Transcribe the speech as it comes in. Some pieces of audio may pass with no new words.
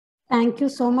Thank you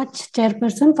so much,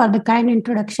 Chairperson, for the kind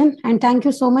introduction. And thank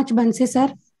you so much, Bansi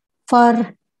sir,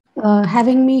 for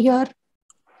having me here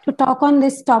to talk on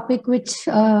this topic, which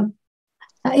I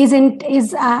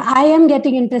am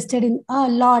getting interested in a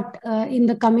lot in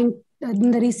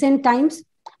the recent times.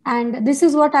 And this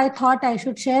is what I thought I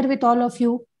should share with all of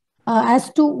you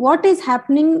as to what is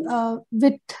happening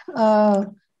with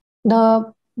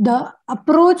the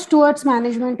approach towards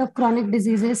management of chronic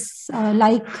diseases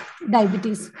like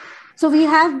diabetes. So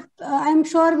I'm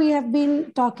sure we have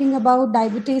been talking about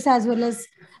diabetes as well as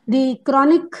the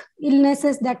chronic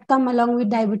illnesses that come along with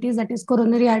diabetes, that is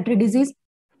coronary artery disease,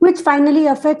 which finally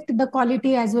affect the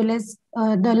quality as well as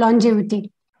the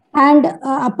longevity. And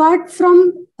apart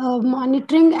from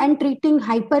monitoring and treating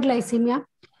hyperglycemia,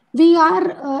 we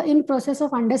are in process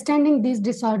of understanding these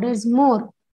disorders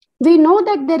more. We know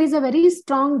that there is a very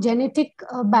strong genetic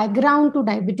background to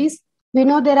diabetes. We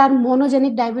know there are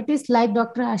monogenic diabetes, like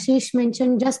Dr. Ashish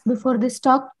mentioned just before this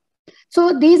talk.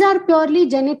 So these are purely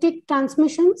genetic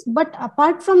transmissions. But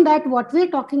apart from that, what we're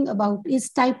talking about is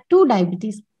type 2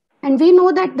 diabetes. And we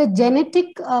know that the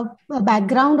genetic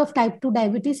background of type 2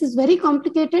 diabetes is very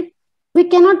complicated. We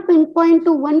cannot pinpoint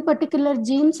to one particular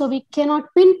gene, so we cannot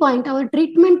pinpoint our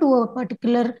treatment to a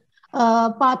particular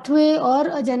pathway or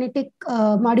a genetic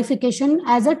modification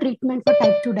as a treatment for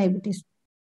type 2 diabetes.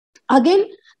 Again,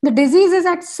 the disease is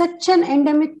at such an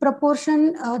endemic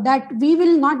proportion that we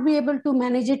will not be able to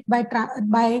manage it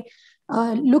by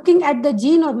looking at the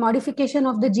gene or modification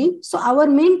of the gene. So our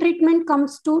main treatment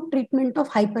comes to treatment of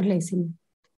hyperglycemia.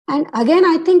 And again,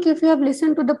 I think if you have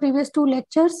listened to the previous two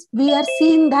lectures, we are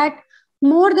seeing that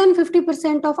more than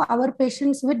 50% of our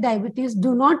patients with diabetes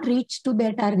do not reach to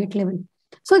their target level.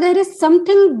 So there is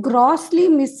something grossly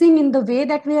missing in the way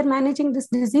that we are managing this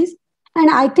disease. And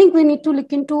I think we need to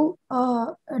look into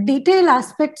detailed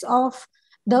aspects of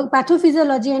the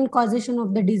pathophysiology and causation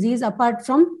of the disease apart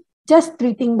from just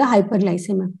treating the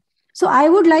hyperglycemia. So I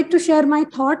would like to share my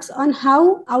thoughts on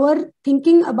how our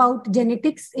thinking about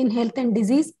genetics in health and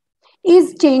disease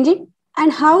is changing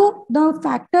and how the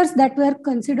factors that were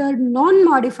considered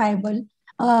non-modifiable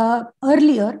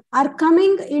earlier are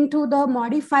coming into the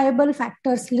modifiable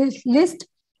factors list.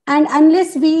 And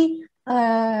unless we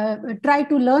try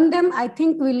to learn them, I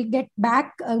think we'll get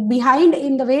back behind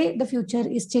in the way the future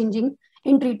is changing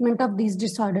in treatment of these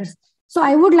disorders. So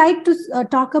I would like to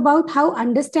talk about how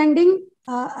understanding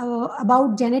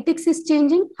about genetics is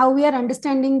changing, how we are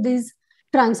understanding these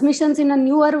transmissions in a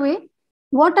newer way.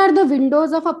 What are the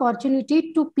windows of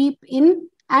opportunity to peep in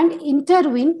and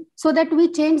intervene so that we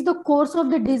change the course of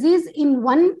the disease in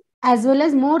one as well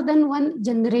as more than one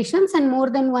generations and more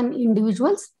than one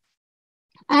individuals?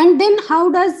 And then how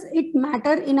does it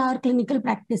matter in our clinical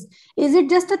practice? Is it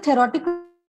just a theoretical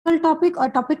topic or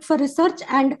topic for research?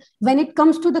 And when it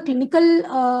comes to the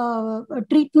clinical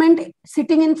treatment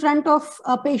sitting in front of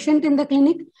a patient in the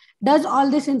clinic, does all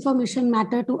this information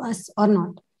matter to us or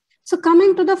not? So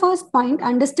coming to the first point,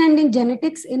 understanding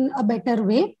genetics in a better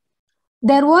way.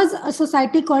 There was a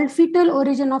society called Fetal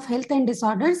Origin of Health and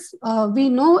Disorders. We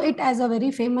know it as a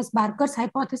very famous Barker's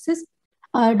hypothesis.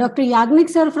 Dr. Yagnik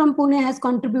sir from Pune has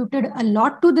contributed a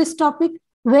lot to this topic,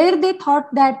 where they thought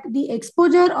that the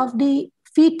exposure of the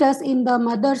fetus in the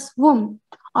mother's womb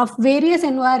of various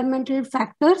environmental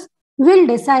factors will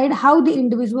decide how the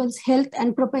individual's health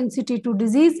and propensity to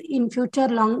disease in future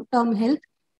long-term health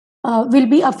will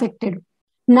be affected.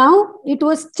 Now it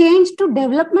was changed to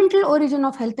developmental origin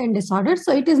of health and disorders.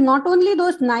 So it is not only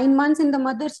those 9 months in the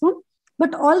mother's womb,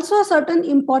 but also certain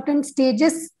important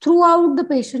stages throughout the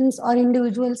patient's or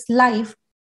individual's life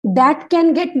that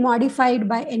can get modified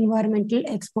by environmental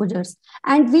exposures.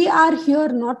 And we are here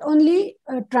not only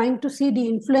trying to see the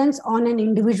influence on an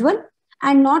individual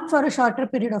and not for a shorter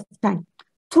period of time.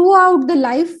 Throughout the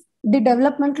life, the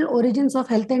developmental origins of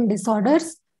health and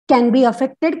disorders can be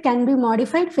affected, can be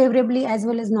modified favorably as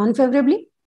well as non-favorably.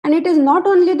 And it is not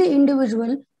only the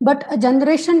individual, but a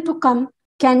generation to come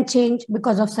can change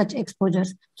because of such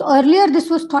exposures. So earlier this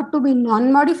was thought to be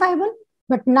non-modifiable,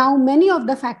 but now many of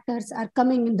the factors are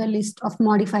coming in the list of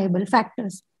modifiable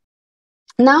factors.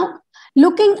 Now,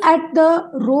 looking at the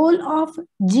role of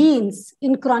genes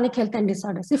in chronic health and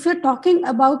disorders, if you're talking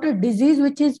about a disease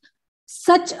which is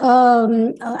such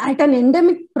at an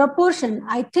endemic proportion,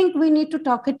 I think we need to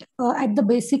talk it at the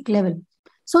basic level.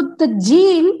 So the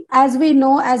gene, as we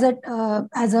know, as a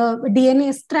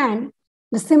DNA strand,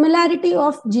 the similarity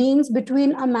of genes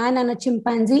between a man and a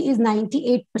chimpanzee is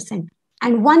 98%.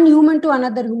 And one human to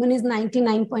another human is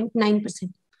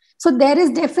 99.9%. So there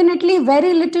is definitely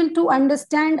very little to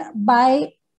understand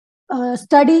by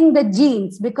studying the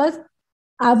genes, because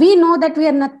We know that we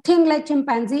are nothing like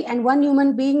chimpanzee, and one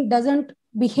human being doesn't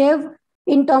behave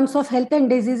in terms of health and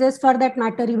diseases, for that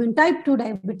matter, even type 2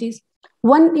 diabetes.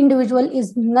 One individual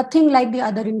is nothing like the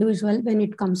other individual when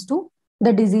it comes to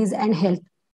the disease and health.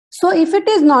 So if it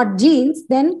is not genes,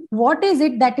 then what is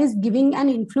it that is giving an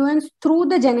influence through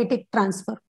the genetic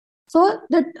transfer? So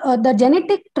the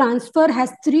genetic transfer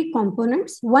has three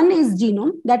components. One is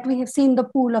genome, that we have seen the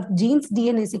pool of genes,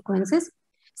 DNA sequences.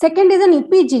 Second is an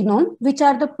epigenome, which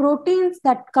are the proteins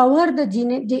that cover the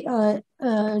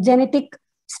genetic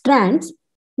strands,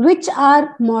 which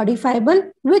are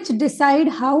modifiable, which decide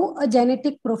how a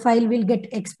genetic profile will get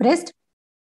expressed.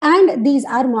 And these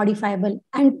are modifiable.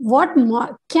 And what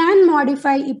can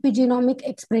modify epigenomic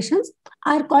expressions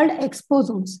are called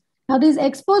exposomes. Now, these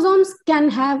exposomes can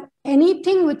have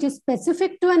anything which is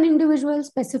specific to an individual,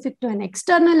 specific to an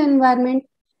external environment,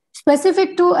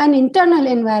 specific to an internal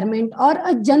environment, or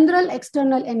a general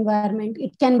external environment.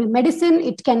 It can be medicine,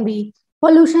 it can be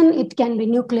pollution, it can be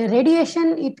nuclear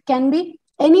radiation, it can be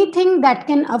anything that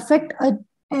can affect an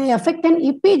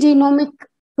epigenomic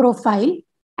profile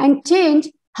and change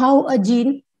how a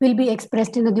gene will be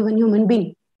expressed in a given human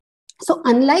being. So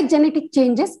unlike genetic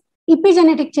changes,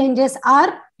 epigenetic changes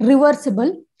are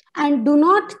reversible and do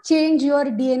not change your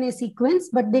DNA sequence,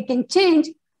 but they can change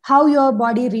how your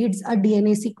body reads a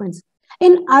DNA sequence.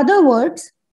 In other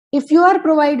words, if you are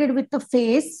provided with a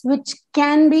face which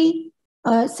can be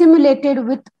simulated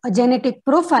with a genetic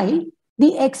profile,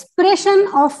 the expression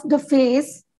of the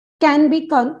face can be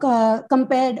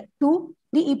compared to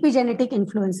the epigenetic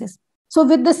influences. So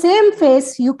with the same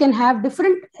face, you can have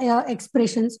different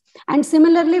expressions. And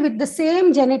similarly, with the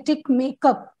same genetic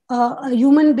makeup, a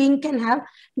human being can have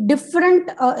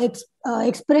different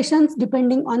expressions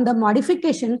depending on the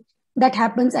modification that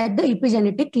happens at the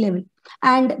epigenetic level.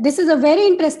 And this is a very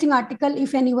interesting article,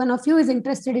 if any one of you is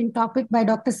interested in topic, by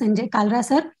Dr. Sanjay Kalra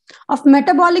sir, of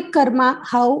metabolic karma,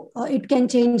 how it can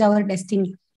change our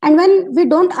destiny. And when we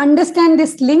don't understand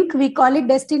this link, we call it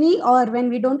destiny, or when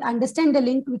we don't understand the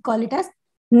link, we call it as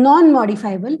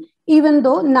non-modifiable. Even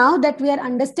though now that we are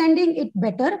understanding it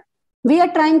better, we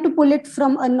are trying to pull it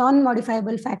from a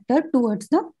non-modifiable factor towards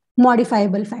the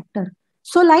modifiable factor.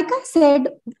 So like I said,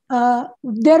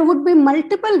 there would be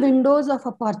multiple windows of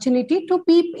opportunity to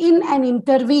peep in and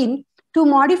intervene to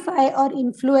modify or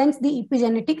influence the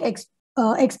epigenetic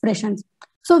expressions.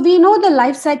 So we know the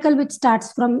life cycle, which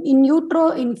starts from in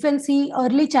utero, infancy,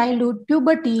 early childhood,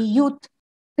 puberty, youth,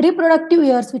 reproductive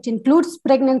years, which includes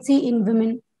pregnancy in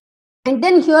women. And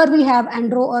then here we have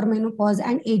andro or menopause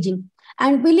and aging.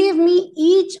 And believe me,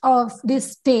 each of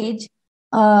this stage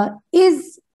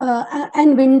is a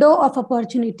window of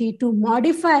opportunity to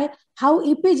modify how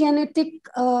epigenetic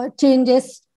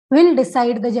changes will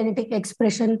decide the genetic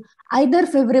expression, either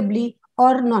favorably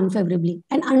or non-favorably.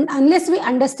 And unless we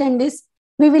understand this,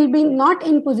 we will be not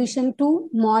in position to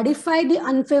modify the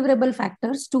unfavorable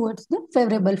factors towards the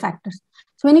favorable factors.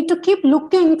 So we need to keep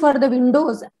looking for the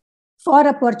windows for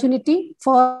opportunity,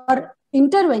 for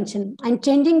intervention, and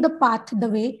changing the path, the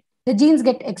way the genes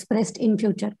get expressed in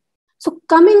future. So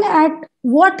coming at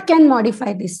what can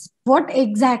modify this, what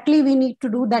exactly we need to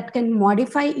do that can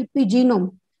modify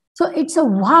epigenome. So it's a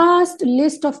vast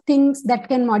list of things that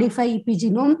can modify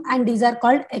epigenome, and these are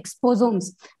called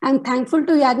exposomes. I'm thankful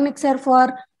to Yagnik sir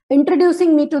for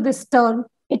introducing me to this term.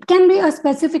 It can be a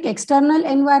specific external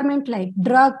environment like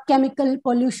drug, chemical,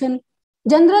 pollution,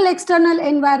 general external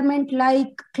environment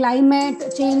like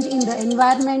climate, change in the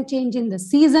environment, change in the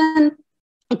season.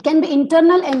 It can be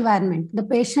internal environment, the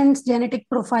patient's genetic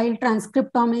profile,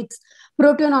 transcriptomics,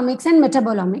 proteomics, and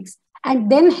metabolomics.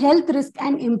 And then health risk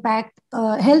and impact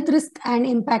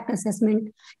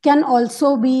assessment can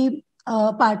also be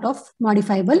part of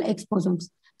modifiable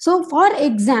exposomes. So for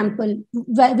example,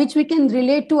 which we can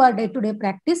relate to our day-to-day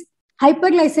practice,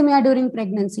 hyperglycemia during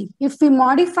pregnancy. If we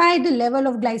modify the level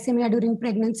of glycemia during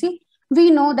pregnancy,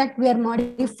 we know that we are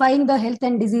modifying the health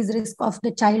and disease risk of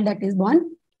the child that is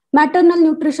born. Maternal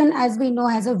nutrition, as we know,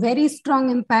 has a very strong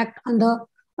impact on the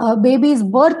baby's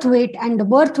birth weight, and the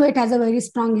birth weight has a very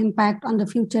strong impact on the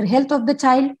future health of the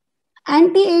child.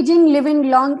 Anti-aging,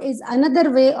 living long is another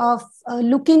way of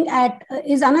looking at,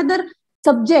 is another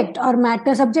subject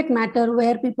matter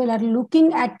where people are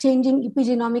looking at changing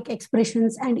epigenomic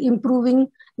expressions and improving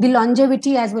the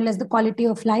longevity as well as the quality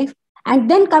of life. And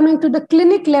then coming to the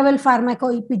clinic level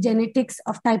pharmacoepigenetics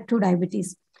of type 2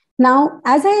 diabetes. Now,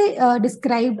 as I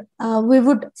described, we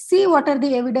would see what are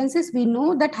the evidences. We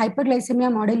know that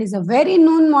hyperglycemia model is a very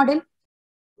known model.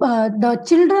 The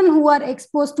children who are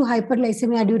exposed to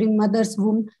hyperglycemia during mother's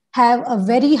womb have a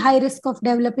very high risk of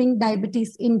developing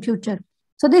diabetes in future.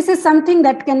 So this is something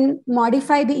that can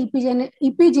modify the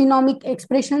epigenomic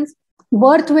expressions.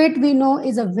 Birth weight, we know,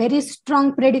 is a very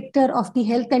strong predictor of the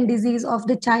health and disease of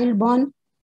the child born.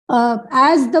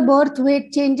 As the birth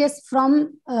weight changes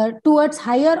from towards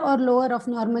higher or lower of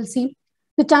normalcy,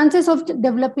 the chances of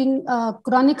developing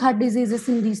chronic heart diseases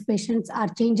in these patients are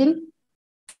changing.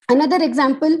 Another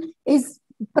example is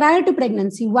prior to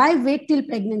pregnancy. Why wait till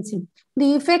pregnancy?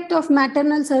 The effect of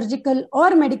maternal, surgical,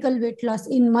 or medical weight loss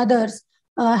in mothers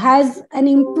has an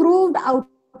improved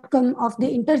outcome of the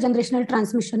intergenerational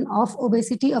transmission of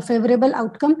obesity, a favorable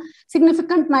outcome.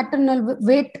 Significant maternal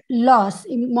weight loss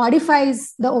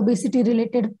modifies the obesity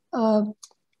related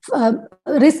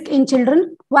risk in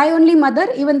children. Why only mother?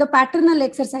 Even the paternal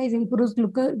exercise improves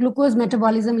glucose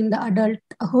metabolism in the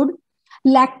adulthood.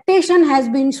 Lactation has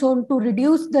been shown to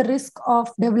reduce the risk of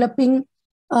developing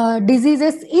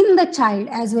diseases in the child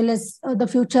as well as the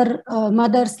future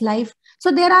mother's life. So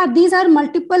these are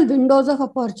multiple windows of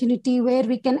opportunity where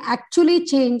we can actually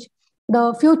change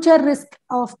the future risk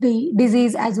of the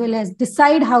disease as well as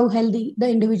decide how healthy the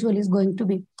individual is going to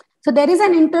be. So there is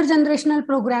an intergenerational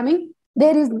programming.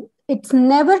 It's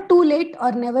never too late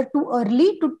or never too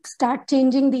early to start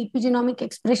changing the epigenomic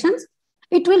expressions.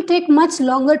 It will take much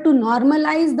longer to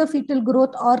normalize the fetal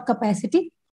growth or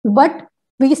capacity, but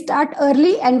we start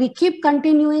early and we keep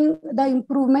continuing the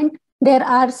improvement. There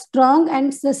are strong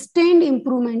and sustained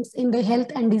improvements in the health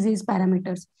and disease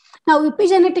parameters. Now,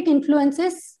 epigenetic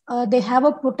influences, they have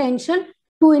a potential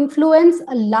to influence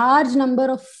a large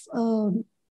number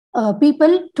of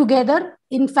people together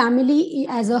in family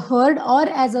as a herd or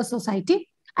as a society,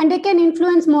 and they can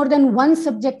influence more than one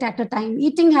subject at a time.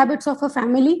 Eating habits of a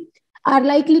family are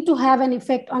likely to have an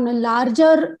effect on a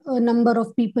larger number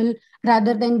of people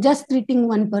rather than just treating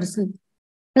one person.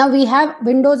 Now we have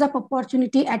windows of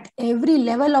opportunity at every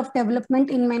level of development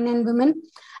in men and women.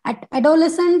 At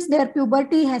adolescents, their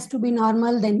puberty has to be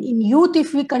normal. Then in youth,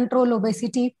 if we control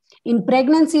obesity, in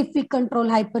pregnancy, if we control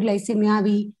hyperglycemia,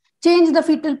 we change the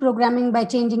fetal programming by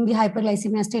changing the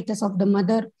hyperglycemia status of the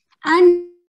mother. And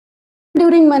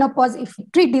during menopause, if we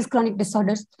treat these chronic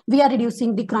disorders, we are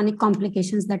reducing the chronic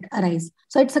complications that arise.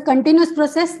 So it's a continuous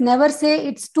process. Never say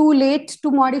it's too late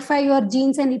to modify your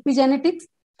genes and epigenetics.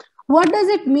 What does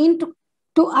it mean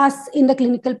to us in the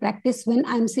clinical practice when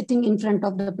I'm sitting in front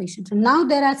of the patient? So now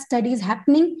there are studies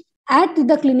happening at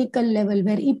the clinical level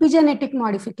where epigenetic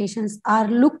modifications are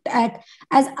looked at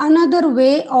as another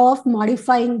way of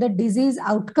modifying the disease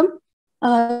outcome.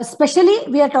 Especially,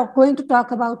 we are going to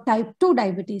talk about type 2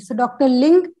 diabetes. So Dr.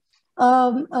 Ling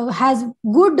has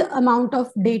good amount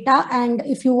of data, and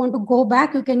if you want to go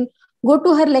back, you can go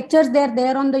to her lectures. They're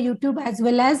there on the YouTube, as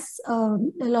well as a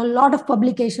lot of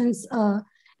publications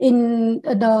in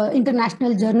the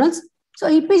international journals. So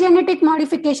epigenetic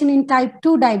modification in type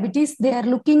 2 diabetes, they are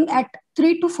looking at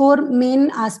 3 to 4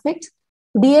 main aspects: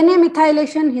 DNA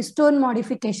methylation, histone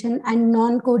modification, and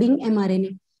non-coding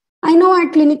mRNA. I know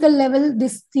at clinical level,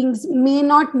 these things may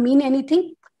not mean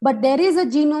anything, but there is a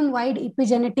genome-wide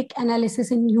epigenetic analysis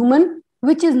in human,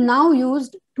 which is now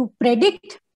used to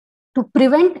predict, to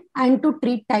prevent, and to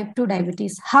treat type 2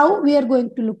 diabetes. How we are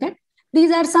going to look at? These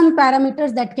are some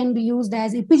parameters that can be used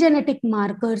as epigenetic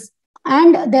markers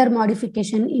and their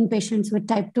modification in patients with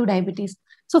type 2 diabetes.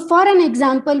 So for an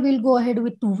example, we'll go ahead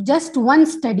with just one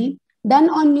study done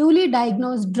on newly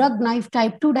diagnosed drug-naive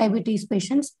type 2 diabetes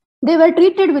patients. They were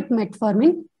treated with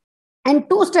metformin, and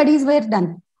 2 studies were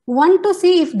done. One, to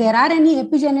see if there are any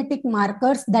epigenetic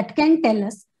markers that can tell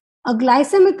us a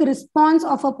glycemic response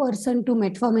of a person to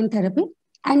metformin therapy,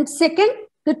 and second,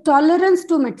 the tolerance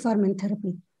to metformin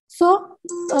therapy. So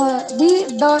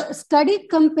the study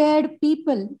compared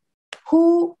people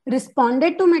who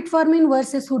responded to metformin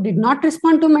versus who did not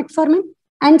respond to metformin,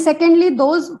 and secondly,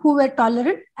 those who were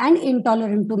tolerant and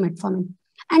intolerant to metformin.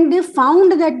 And they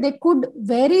found that they could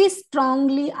very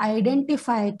strongly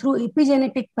identify through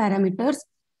epigenetic parameters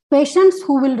patients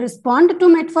who will respond to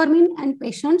metformin and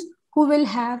patients who will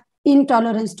have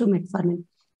intolerance to metformin.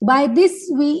 By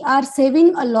this, we are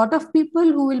saving a lot of people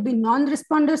who will be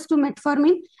non-responders to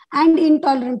metformin and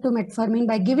intolerant to metformin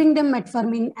by giving them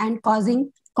metformin and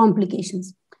causing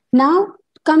complications. Now,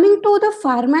 coming to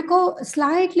the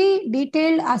slightly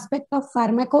detailed aspect of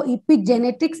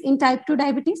pharmacoepigenetics in type 2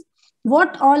 diabetes,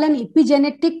 what all an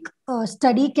epigenetic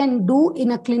study can do in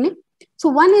a clinic. So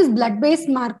one is blood-based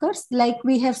markers. Like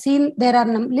we have seen, there are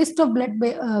a list of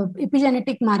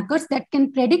epigenetic markers that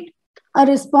can predict a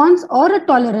response or a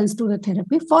tolerance to the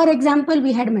therapy. For example,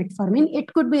 we had metformin.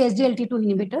 It could be SGLT2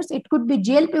 inhibitors. It could be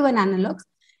GLP-1 analogs.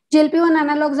 GLP-1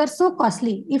 analogs are so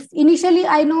costly. If initially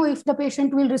I know if the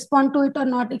patient will respond to it or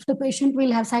not, if the patient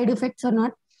will have side effects or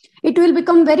not. it will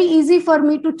become very easy for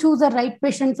me to choose a right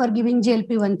patient for giving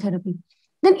GLP-1 therapy.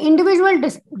 Then individual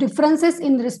differences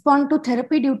in response to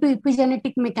therapy due to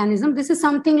epigenetic mechanism. This is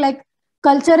something like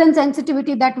culture and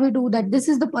sensitivity that we do, that this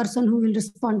is the person who will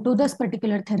respond to this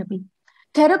particular therapy.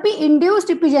 Therapy induced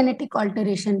epigenetic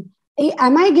alteration.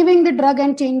 Am I giving the drug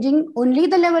and changing only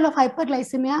the level of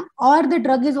hyperglycemia, or the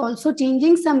drug is also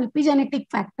changing some epigenetic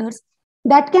factors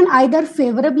that can either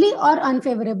favorably or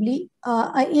unfavorably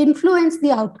influence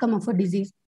the outcome of a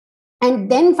disease?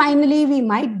 And then finally, we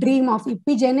might dream of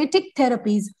epigenetic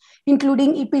therapies,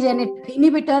 including epigenetic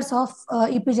inhibitors of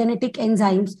epigenetic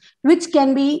enzymes, which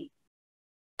can be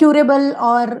curable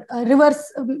or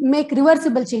make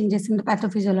reversible changes in the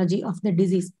pathophysiology of the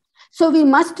disease. So we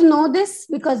must know this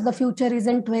because the future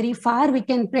isn't very far. We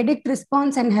can predict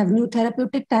response and have new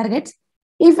therapeutic targets.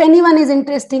 If anyone is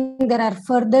interested, there are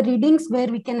further readings where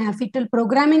we can have fetal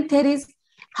programming theories,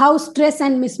 how stress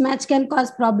and mismatch can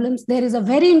cause problems. There is a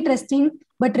very interesting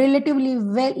but relatively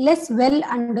less well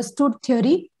understood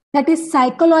theory that is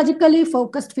psychologically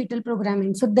focused fetal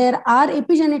programming. So there are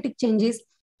epigenetic changes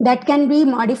that can be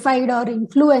modified or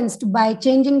influenced by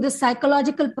changing the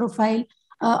psychological profile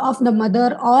of the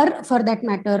mother, or for that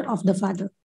matter of the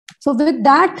father. So with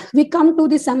that, we come to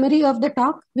the summary of the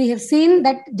talk. We have seen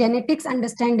that genetics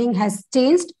understanding has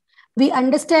changed. We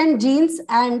understand genes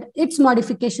and its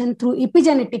modification through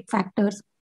epigenetic factors.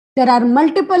 There are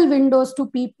multiple windows to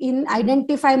peep in,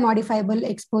 identify modifiable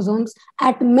exosomes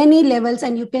at many levels,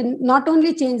 and you can not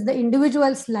only change the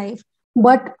individual's life,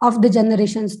 but of the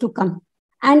generations to come.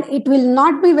 And it will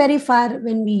not be very far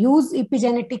when we use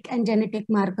epigenetic and genetic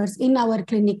markers in our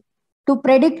clinic to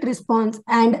predict response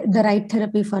and the right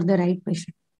therapy for the right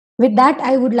patient. With that,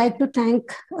 I would like to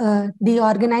thank the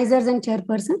organizers and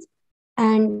chairpersons.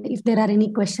 And if there are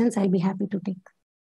any questions, I'll be happy to take.